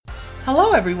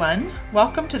Hello, everyone.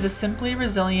 Welcome to the Simply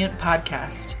Resilient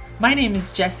podcast. My name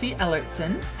is Jessie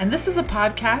Ellertson, and this is a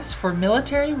podcast for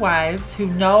military wives who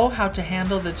know how to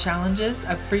handle the challenges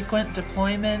of frequent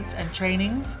deployments and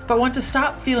trainings, but want to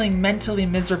stop feeling mentally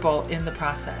miserable in the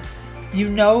process. You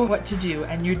know what to do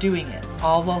and you're doing it,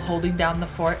 all while holding down the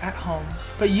fort at home,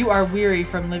 but you are weary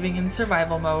from living in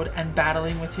survival mode and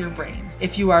battling with your brain.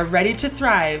 If you are ready to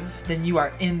thrive, then you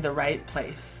are in the right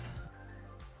place.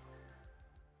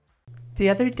 The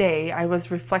other day, I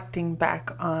was reflecting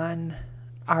back on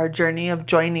our journey of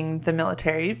joining the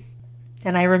military,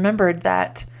 and I remembered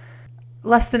that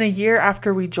less than a year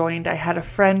after we joined, I had a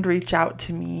friend reach out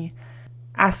to me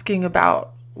asking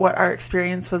about what our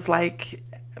experience was like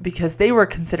because they were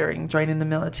considering joining the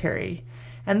military.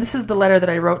 And this is the letter that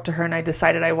I wrote to her, and I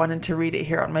decided I wanted to read it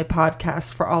here on my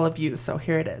podcast for all of you, so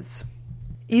here it is.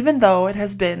 Even though it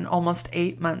has been almost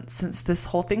 8 months since this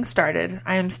whole thing started,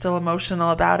 I am still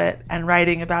emotional about it, and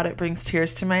writing about it brings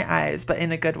tears to my eyes, but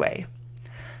in a good way.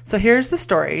 So here's the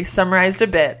story, summarized a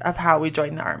bit, of how we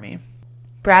joined the Army.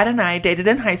 Brad and I dated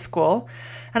in high school,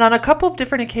 and on a couple of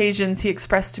different occasions he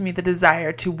expressed to me the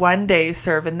desire to one day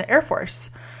serve in the Air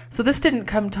Force. So this didn't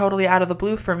come totally out of the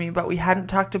blue for me, but we hadn't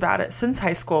talked about it since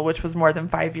high school, which was more than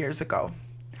 5 years ago.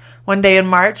 One day in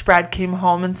March, Brad came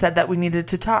home and said that we needed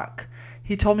to talk.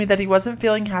 He told me that he wasn't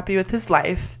feeling happy with his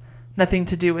life, nothing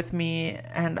to do with me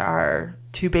and our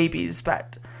 2 babies,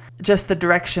 but just the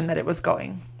direction that it was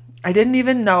going. I didn't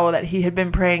even know that he had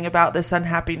been praying about this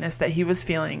unhappiness that he was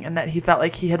feeling and that he felt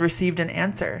like he had received an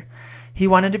answer. He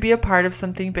wanted to be a part of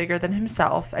something bigger than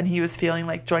himself, and he was feeling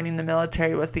like joining the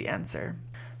military was the answer.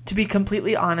 To be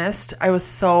completely honest, I was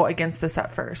so against this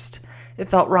at first. It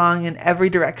felt wrong in every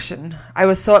direction. I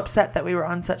was so upset that we were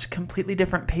on such completely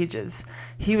different pages.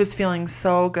 He was feeling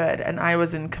so good, and I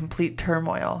was in complete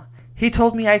turmoil. He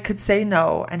told me I could say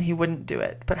no, and he wouldn't do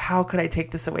it, but how could I take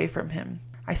this away from him?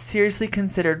 I seriously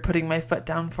considered putting my foot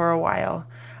down for a while.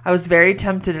 I was very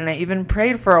tempted, and I even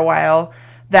prayed for a while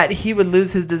that he would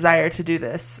lose his desire to do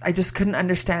this. I just couldn't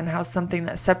understand how something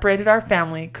that separated our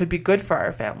family could be good for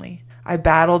our family. I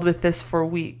battled with this for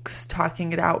weeks,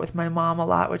 talking it out with my mom a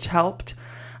lot, which helped.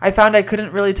 I found I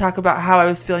couldn't really talk about how I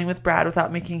was feeling with Brad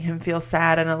without making him feel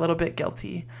sad and a little bit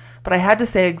guilty. But I had to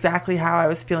say exactly how I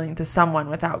was feeling to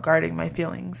someone without guarding my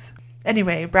feelings.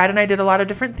 Anyway, Brad and I did a lot of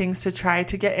different things to try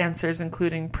to get answers,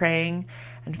 including praying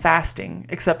and fasting,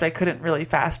 except I couldn't really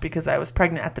fast because I was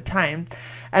pregnant at the time,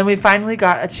 and we finally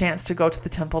got a chance to go to the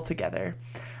temple together.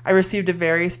 I received a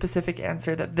very specific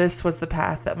answer that this was the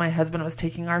path that my husband was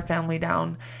taking our family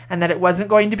down, and that it wasn't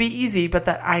going to be easy, but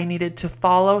that I needed to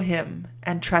follow him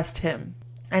and trust him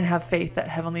and have faith that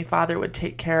Heavenly Father would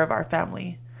take care of our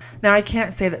family. Now, I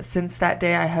can't say that since that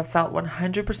day I have felt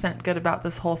 100% good about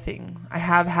this whole thing. I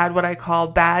have had what I call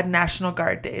bad National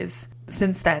Guard days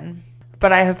since then,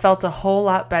 but I have felt a whole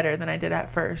lot better than I did at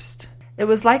first. It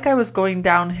was like I was going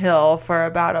downhill for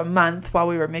about a month while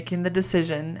we were making the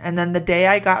decision, and then the day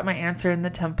I got my answer in the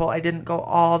temple, I didn't go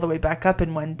all the way back up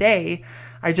in one day.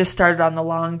 I just started on the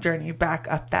long journey back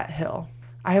up that hill.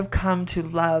 I have come to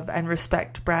love and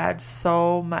respect Brad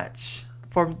so much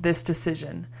for this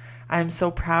decision. I am so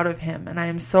proud of him, and I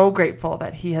am so grateful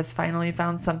that he has finally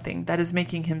found something that is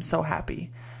making him so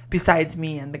happy, besides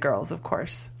me and the girls, of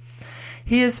course.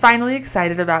 He is finally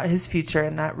excited about his future,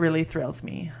 and that really thrills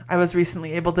me. I was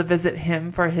recently able to visit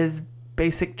him for his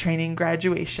basic training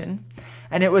graduation,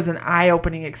 and it was an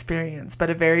eye-opening experience, but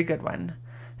a very good one.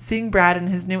 Seeing Brad in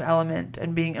his new element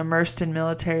and being immersed in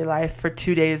military life for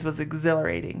 2 days was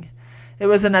exhilarating. It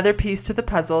was another piece to the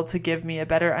puzzle to give me a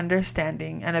better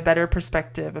understanding and a better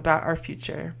perspective about our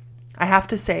future. I have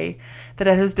to say that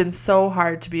it has been so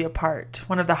hard to be apart,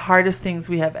 one of the hardest things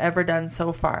we have ever done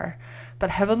so far. But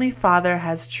Heavenly Father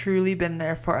has truly been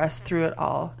there for us through it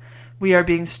all. We are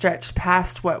being stretched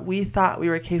past what we thought we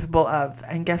were capable of,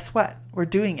 and guess what? We're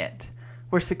doing it.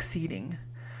 We're succeeding.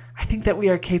 I think that we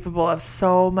are capable of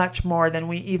so much more than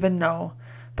we even know,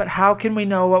 but how can we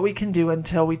know what we can do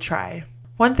until we try?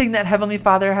 One thing that Heavenly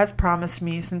Father has promised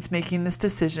me since making this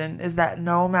decision is that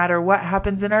no matter what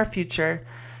happens in our future,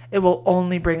 it will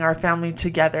only bring our family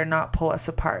together, not pull us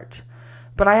apart.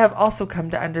 But I have also come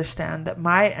to understand that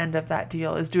my end of that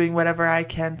deal is doing whatever I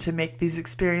can to make these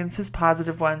experiences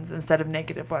positive ones instead of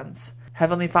negative ones.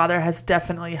 Heavenly Father has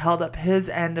definitely held up his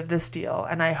end of this deal,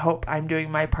 and I hope I'm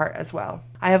doing my part as well.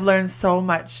 I have learned so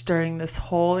much during this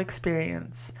whole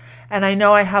experience, and I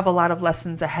know I have a lot of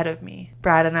lessons ahead of me.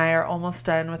 Brad and I are almost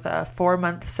done with a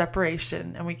 4-month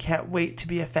separation, and we can't wait to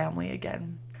be a family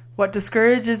again. What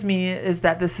discourages me is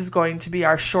that this is going to be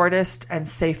our shortest and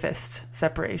safest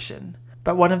separation.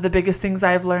 But one of the biggest things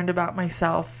I've learned about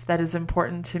myself that is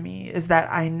important to me is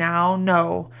that I now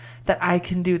know that I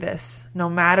can do this no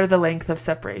matter the length of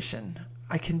separation.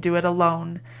 I can do it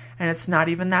alone, and it's not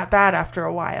even that bad after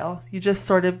a while. You just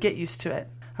sort of get used to it.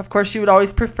 Of course, you would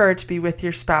always prefer to be with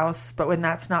your spouse, but when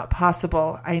that's not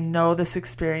possible, I know this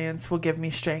experience will give me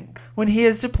strength. When he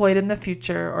is deployed in the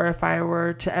future, or if I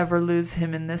were to ever lose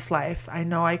him in this life, I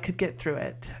know I could get through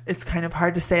it. It's kind of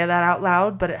hard to say that out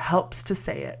loud, but it helps to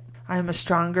say it. I am a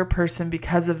stronger person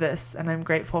because of this, and I'm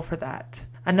grateful for that.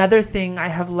 Another thing I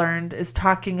have learned is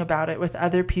talking about it with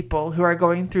other people who are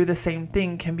going through the same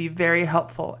thing can be very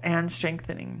helpful and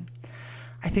strengthening.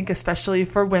 I think especially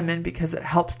for women because it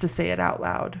helps to say it out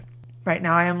loud. Right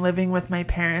now I am living with my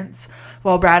parents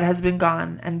while Brad has been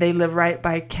gone, and they live right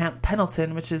by Camp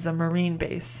Pendleton, which is a Marine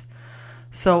base.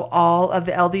 So all of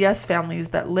the LDS families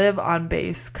that live on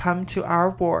base come to our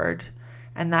ward,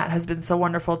 and that has been so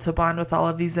wonderful to bond with all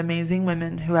of these amazing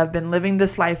women who have been living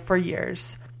this life for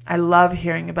years. I love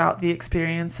hearing about the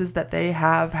experiences that they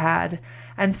have had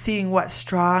and seeing what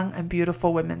strong and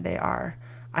beautiful women they are.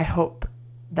 I hope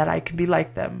that I can be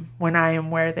like them when I am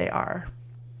where they are.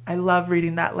 I love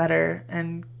reading that letter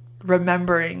and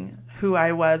remembering who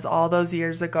I was all those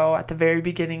years ago at the very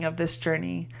beginning of this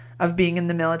journey of being in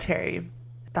the military.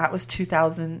 That was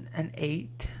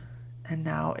 2008. And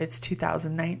now it's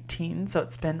 2019, so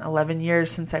it's been 11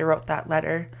 years since I wrote that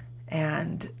letter.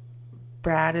 And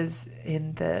Brad is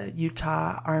in the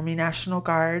Utah Army National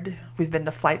Guard. We've been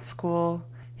to flight school.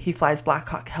 He flies Black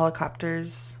Hawk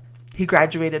helicopters. He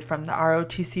graduated from the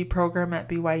ROTC program at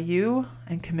BYU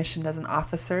and commissioned as an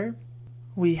officer.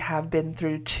 We have been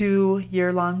through 2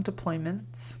 year-long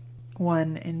deployments,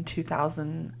 one in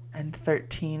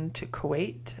 2013 to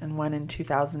Kuwait and one in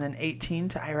 2018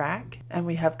 to Iraq. And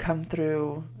we have come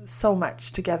through so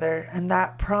much together. And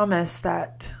that promise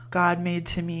that God made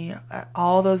to me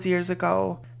all those years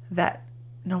ago, that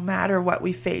no matter what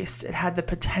we faced, it had the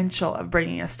potential of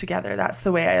bringing us together. That's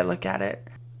the way I look at it.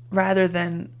 Rather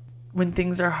than when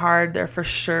things are hard, they're for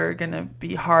sure going to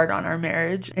be hard on our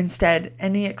marriage. Instead,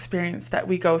 any experience that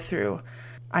we go through,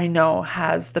 I know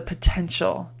has the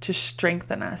potential to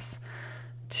strengthen us,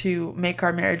 to make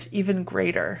our marriage even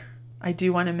greater. I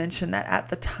do want to mention that at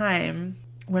the time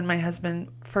when my husband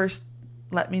first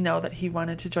let me know that he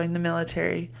wanted to join the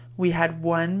military, we had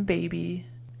one baby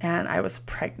and I was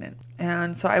pregnant.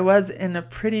 And so I was in a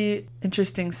pretty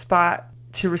interesting spot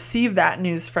to receive that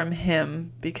news from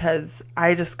him, because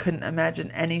I just couldn't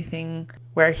imagine anything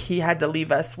where he had to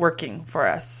leave us working for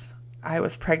us. I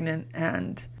was pregnant,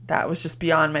 and that was just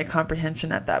beyond my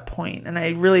comprehension at that point. And I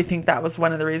really think that was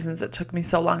one of the reasons it took me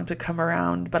so long to come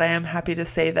around. But I am happy to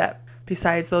say that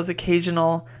besides those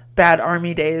occasional bad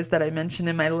Army days that I mentioned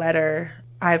in my letter,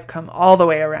 I've come all the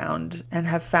way around and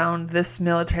have found this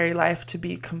military life to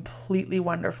be completely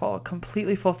wonderful,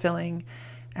 completely fulfilling,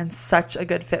 and such a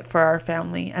good fit for our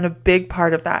family. And a big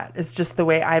part of that is just the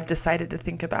way I've decided to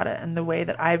think about it and the way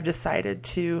that I've decided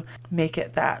to make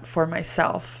it that for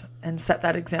myself and set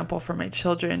that example for my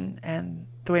children, and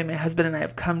the way my husband and I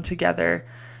have come together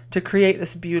to create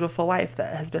this beautiful life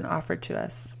that has been offered to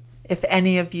us. If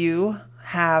any of you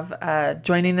have a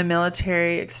joining the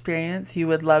military experience you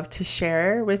would love to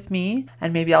share with me,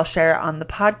 and maybe I'll share it on the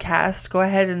podcast, go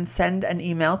ahead and send an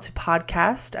email to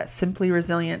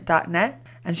podcast@simplyresilient.net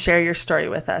and share your story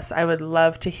with us. I would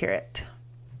love to hear it.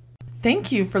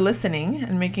 Thank you for listening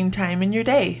and making time in your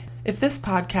day. If this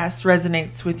podcast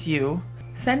resonates with you,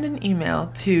 send an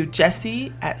email to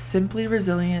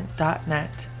Jessie@simplyresilient.net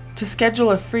to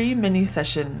schedule a free mini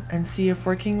session and see if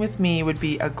working with me would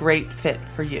be a great fit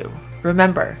for you.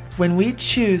 Remember, when we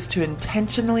choose to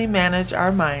intentionally manage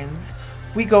our minds,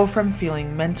 we go from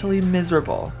feeling mentally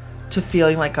miserable to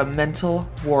feeling like a mental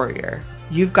warrior.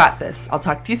 You've got this. I'll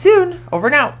talk to you soon. Over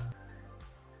and out.